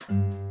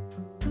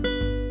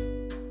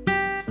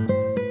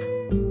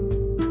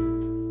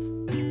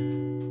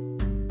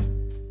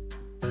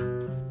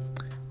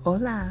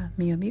Hola,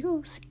 mi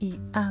amigos y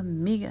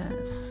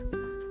amigas.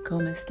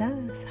 ¿Cómo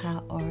estás?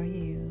 How are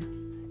you?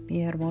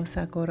 Mi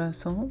hermosa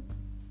corazón.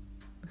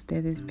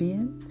 ¿Ustedes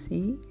bien?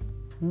 ¿Sí?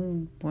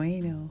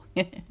 Bueno.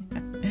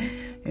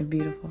 A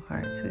beautiful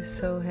hearts. We're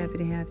so happy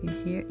to have you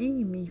here.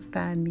 Y mi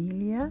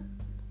familia,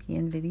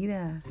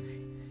 bienvenida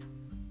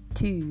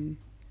to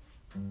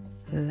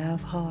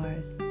Love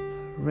Heart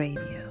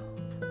Radio.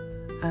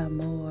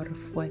 Amor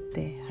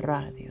Fuerte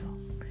Radio.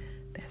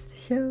 That's the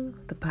show,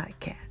 the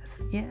podcast.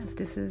 Yes,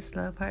 this is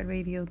Love Heart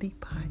Radio, the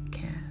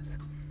podcast.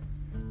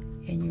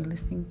 And you're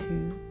listening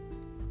to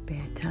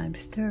Bedtime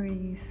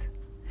Stories,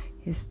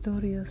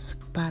 Historias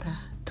para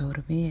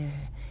Dormir.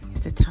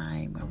 It's the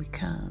time where we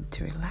come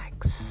to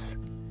relax,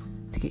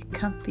 to get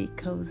comfy,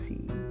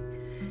 cozy,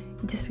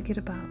 and just forget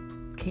about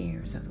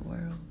cares of the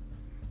world.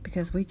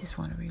 Because we just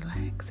want to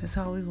relax. That's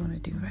all we want to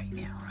do right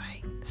now,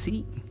 right?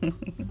 See?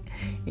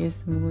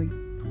 It's muy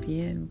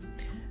bien.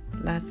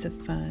 Lots of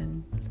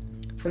fun.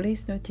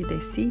 Feliz noche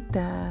de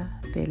cita.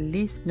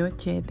 Feliz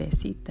noche de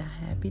cita.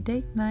 Happy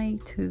date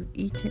night to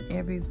each and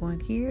every one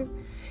here.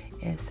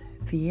 Es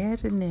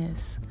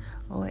viernes.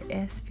 Hoy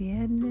es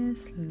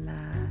viernes.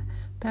 La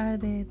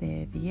tarde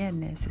de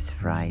viernes is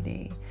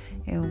Friday.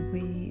 And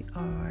we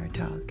are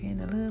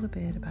talking a little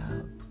bit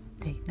about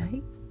date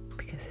night.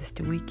 Because it's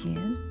the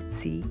weekend.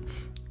 See?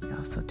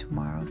 Also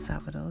tomorrow,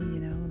 Sábado,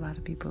 a lot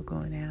of people are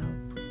going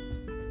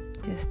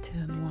out just to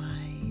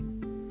unwind.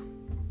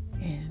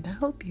 And I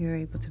hope you're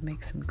able to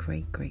make some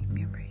great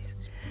memories.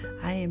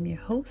 I am your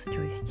host,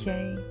 Joyce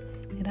J.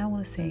 And I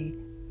want to say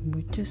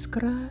muchas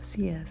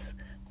gracias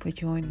for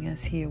joining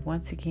us here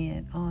once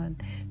again on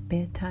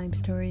Bedtime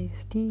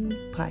Stories,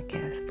 the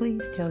podcast.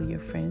 Please tell your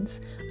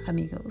friends,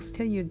 amigos,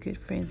 tell your good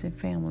friends and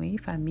family,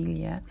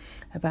 familia,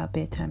 about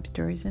bedtime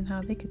stories and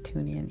how they could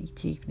tune in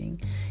each evening.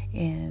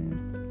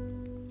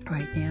 And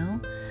right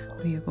now,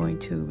 we are going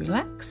to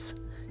relax.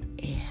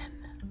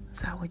 And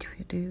so what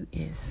you do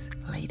is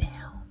lay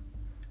down.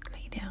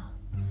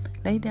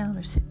 Lay down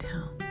or sit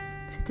down.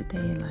 Siéntate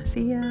en la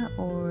silla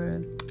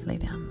or lay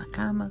down in la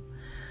cama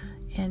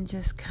and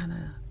just kind of,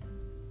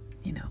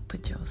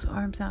 put your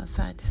arms out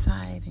side to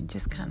side and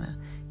just kind of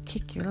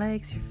kick your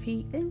legs, your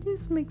feet, and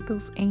just make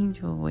those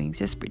angel wings.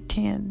 Just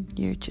pretend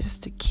you're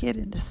just a kid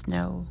in the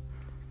snow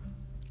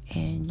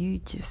and you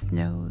just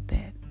know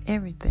that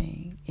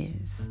everything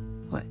is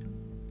what?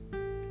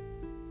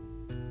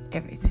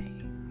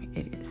 Everything.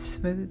 It is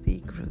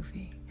smoothie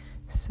groovy.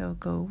 So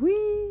go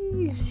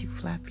wee as you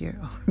flap your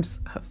arms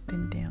up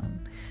and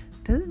down.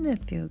 Doesn't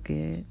it feel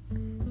good?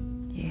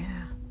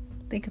 Yeah.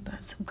 Think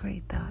about some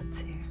great thoughts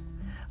here.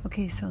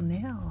 Okay, so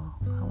now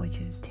I want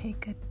you to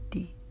take a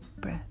deep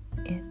breath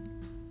in.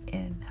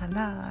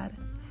 Inhalar.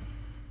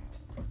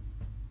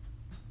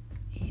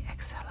 Y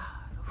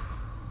exhalar.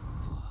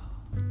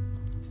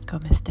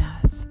 ¿Cómo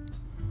estás?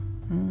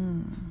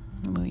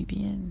 Muy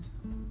bien.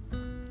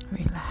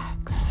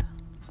 Relax.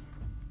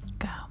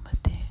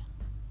 Cálmate.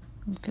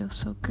 It feels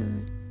so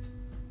good.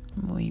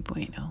 Muy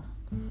bueno.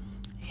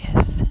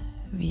 Yes,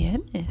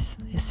 viernes.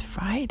 It's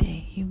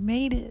Friday. You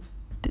made it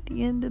to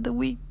the end of the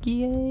week.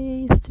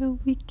 Yay, it's the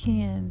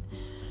weekend.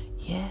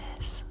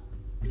 Yes.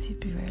 So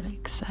you'd be really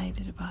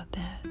excited about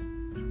that.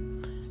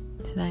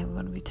 Tonight we're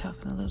going to be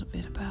talking a little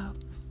bit about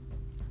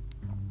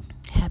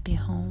happy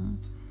home.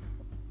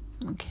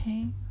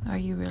 Okay. Are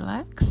you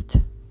relaxed?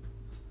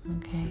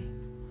 Okay.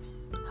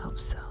 Hope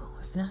so.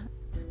 If not,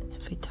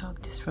 as we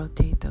talk, just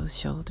rotate those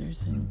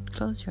shoulders and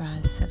close your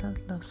eyes. Cierra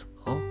los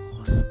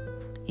ojos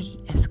y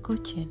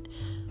escuchen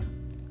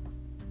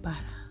para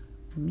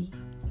mí,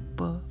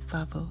 por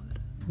favor,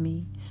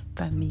 mi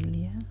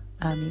familia,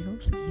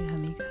 amigos y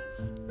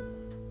amigas.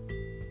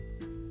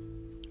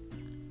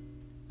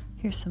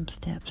 Here's some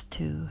steps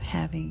to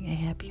having a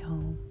happy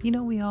home.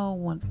 We all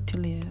want to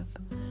live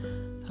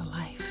a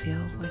life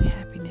filled with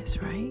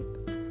happiness, right?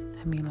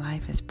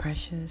 Life is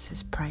precious,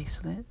 it's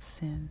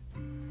priceless, and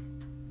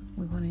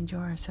we want to enjoy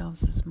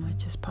ourselves as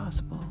much as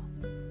possible.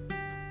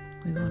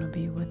 We want to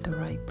be with the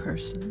right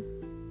person,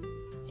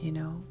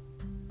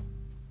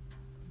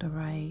 the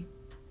right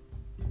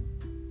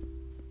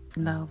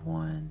loved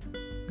one,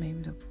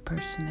 maybe the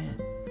person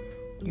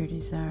that you're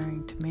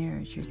desiring to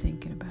marriage, you're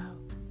thinking about,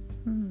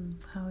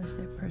 how is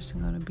that person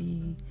going to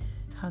be?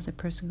 How's that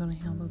person going to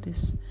handle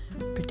this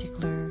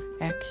particular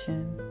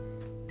action?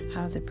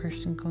 How's that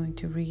person going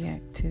to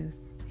react to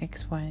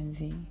X, Y, and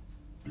Z?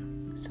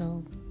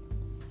 So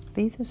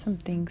these are some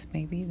things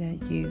maybe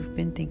that you've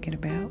been thinking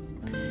about,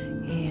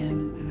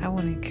 and I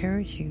want to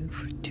encourage you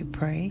to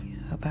pray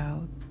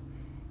about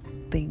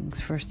things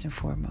first and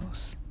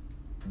foremost,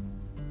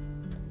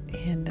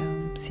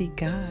 and seek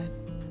God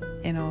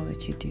in all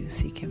that you do.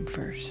 Seek Him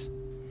first.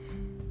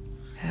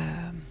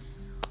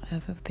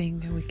 Another thing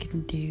that we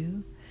can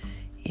do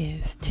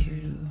is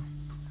to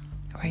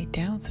write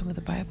down some of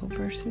the Bible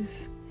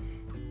verses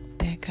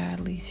that God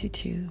leads you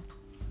to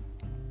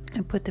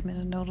and put them in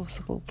a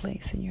noticeable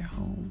place in your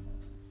home.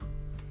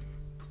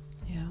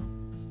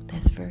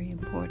 That's very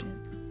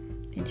important.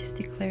 And just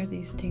declare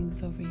these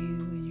things over you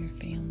and your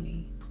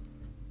family.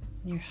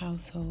 in your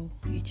household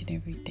each and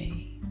every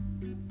day.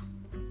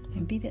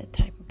 And be that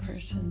type of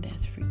person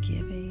that's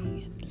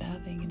forgiving and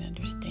loving and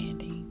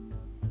understanding.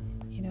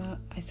 You know,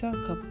 I saw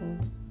a couple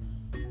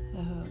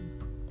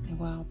a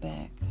while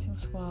back. It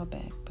was a while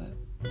back, but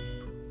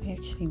we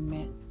actually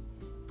met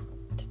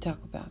to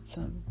talk about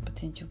some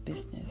potential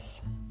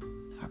business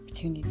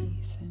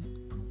opportunities, and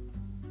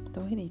the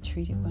way they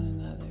treated one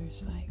another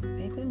is like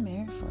they've been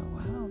married for a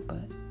while,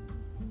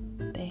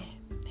 but they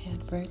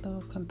had very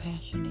little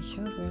compassion. They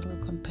showed very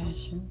little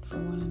compassion for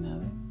one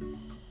another.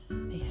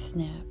 They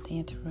snapped, they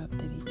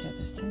interrupted each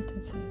other's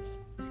sentences.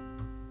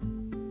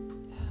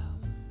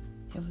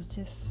 It was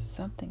just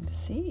something to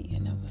see,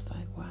 and I was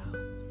like, wow.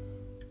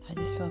 I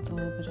just felt a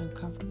little bit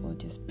uncomfortable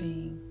just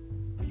being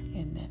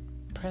in that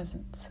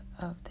presence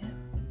of them.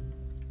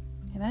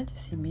 And I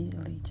just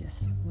immediately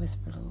just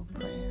whispered a little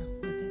prayer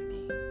within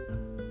me,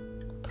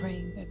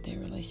 praying that their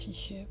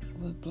relationship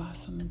would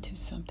blossom into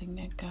something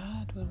that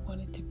God would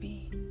want it to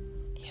be: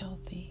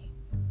 healthy,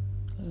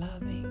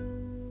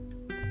 loving,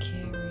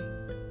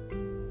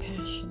 caring,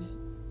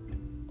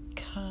 passionate,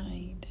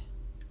 kind,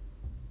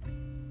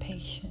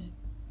 patient,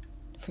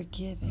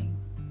 forgiving,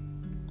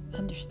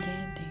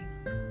 understanding.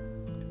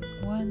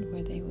 One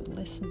where they would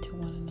listen to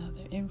one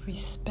another and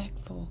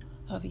respectful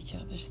of each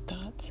other's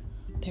thoughts,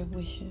 their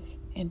wishes,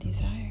 and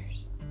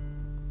desires.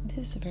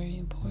 This is very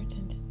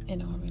important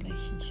in all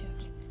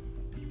relationships.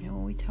 And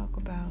when we talk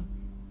about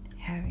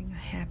having a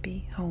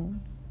happy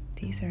home,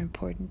 these are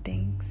important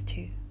things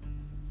too.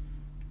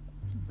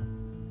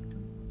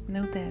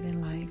 Know that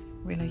in life,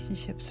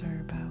 relationships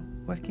are about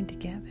working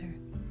together.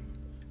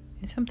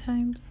 And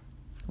sometimes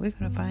we're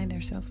going to find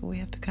ourselves where we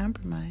have to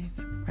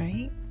compromise,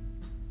 right?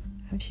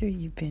 I'm sure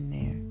you've been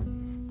there.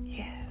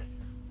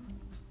 Yes.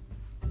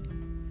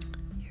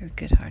 You're a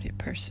good-hearted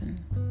person.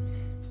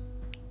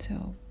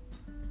 So,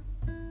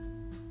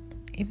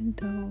 even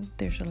though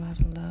there's a lot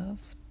of love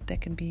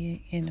that can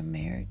be in a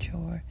marriage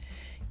or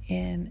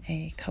in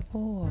a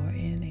couple or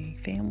in a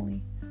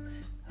family,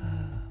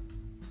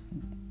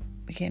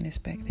 we can't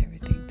expect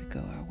everything to go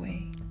our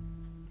way.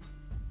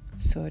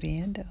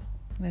 Sorriendo.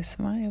 Let's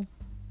smile.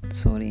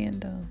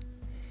 Sorriendo.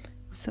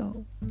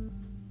 So,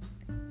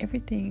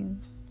 everything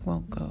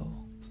won't go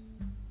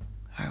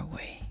our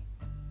way,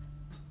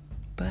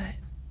 but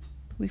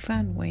we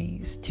find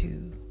ways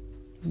to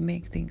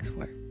make things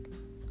work.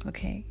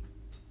 Okay?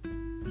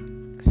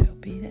 So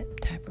be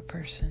that type of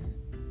person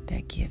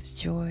that gives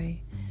joy,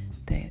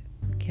 that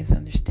gives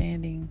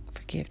understanding,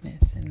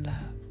 forgiveness, and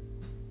love.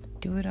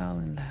 Do it all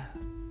in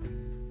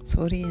love.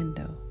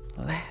 Sorriendo,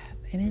 laugh,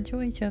 and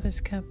enjoy each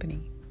other's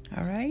company.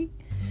 All right?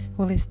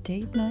 Well, it's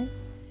date night.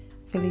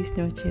 Feliz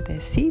noche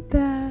de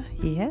cita.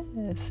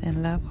 Yes,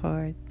 and love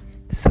hard.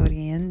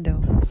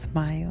 Sorriendo,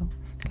 smile.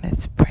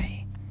 Let's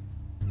pray.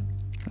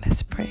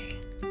 Let's pray.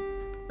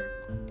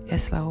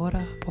 Es la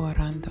hora por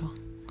orando.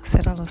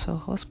 Cierra los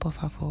ojos, por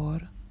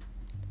favor,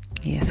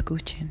 y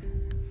escuchen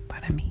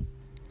para mí.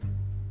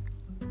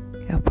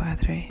 El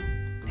Padre,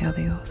 El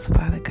Dios,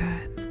 Father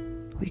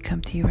God, we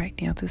come to you right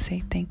now to say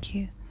thank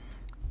you.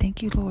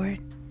 Thank you, Lord,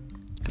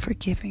 for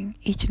giving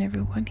each and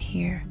every one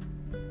here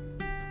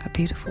a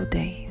beautiful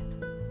day.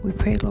 We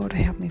pray, Lord,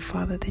 Heavenly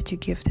Father, that you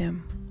give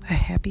them a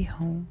happy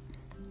home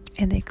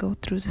and they go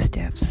through the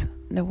steps,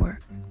 the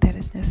work that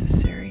is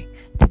necessary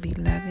to be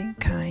loving,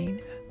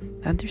 kind,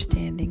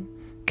 understanding,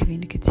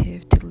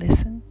 communicative, to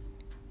listen,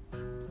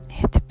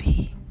 and to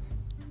be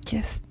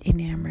just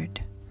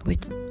enamored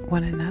with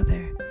one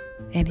another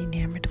and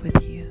enamored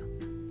with you.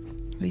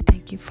 We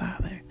thank you,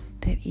 Father,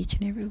 that each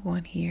and every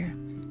one here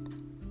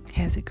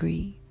has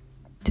agreed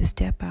to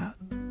step out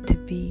to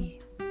be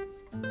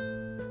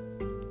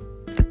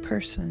the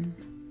person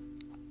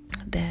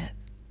that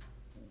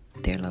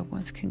their loved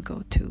ones can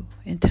go to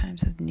in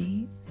times of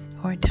need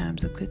or in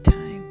times of good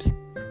times,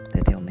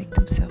 that they'll make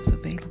themselves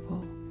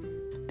available.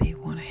 They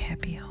want a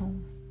happy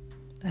home,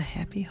 a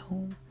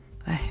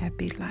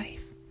happy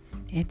life,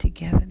 and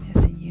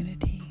togetherness and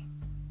unity.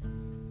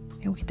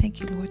 And we thank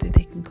you, Lord, that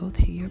they can go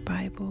to your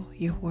Bible,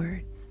 your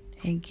word,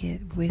 and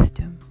get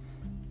wisdom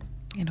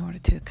in order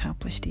to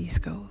accomplish these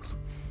goals.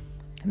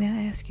 And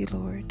I ask you,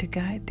 Lord, to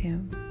guide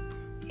them.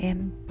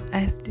 And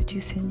I ask that you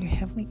send your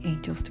heavenly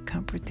angels to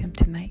comfort them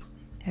tonight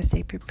as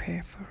they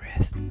prepare for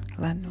rest,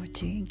 la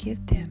noche, and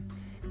give them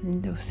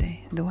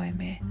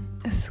duerme,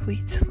 a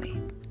sweet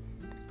sleep.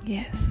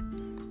 Yes,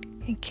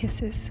 and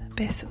kisses,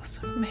 besos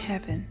from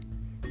heaven.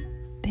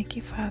 Thank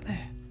you, Father.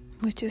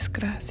 Muchas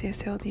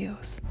gracias, El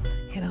Dios.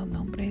 En el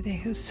nombre de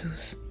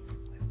Jesús,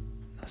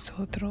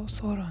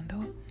 nosotros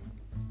orando.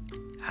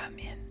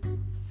 Amen.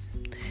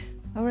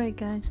 All right,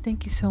 guys,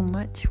 thank you so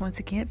much once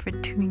again for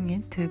tuning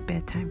in to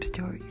Bedtime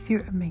Stories.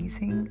 You're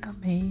amazing,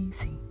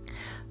 amazing,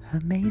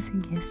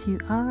 amazing. Yes, you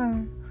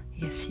are.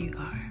 Yes, you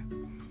are.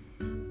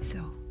 So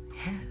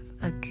have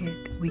a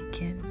good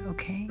weekend,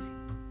 okay?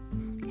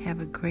 Have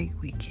a great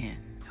weekend,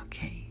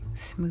 okay?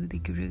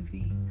 Smoothie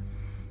groovy.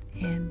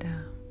 And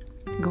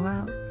go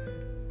out,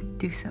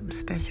 do something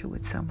special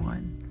with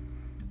someone,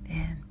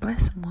 and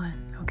bless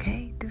someone,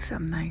 okay? Do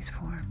something nice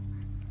for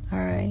them, all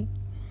right?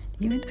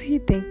 Even though you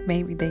think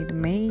maybe they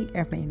may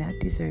or may not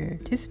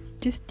deserve,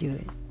 just do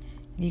it.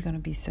 And you're going to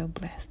be so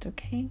blessed,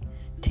 okay?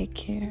 Take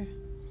care.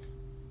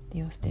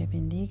 Dios te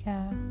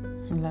bendiga.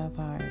 Love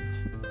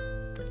heart.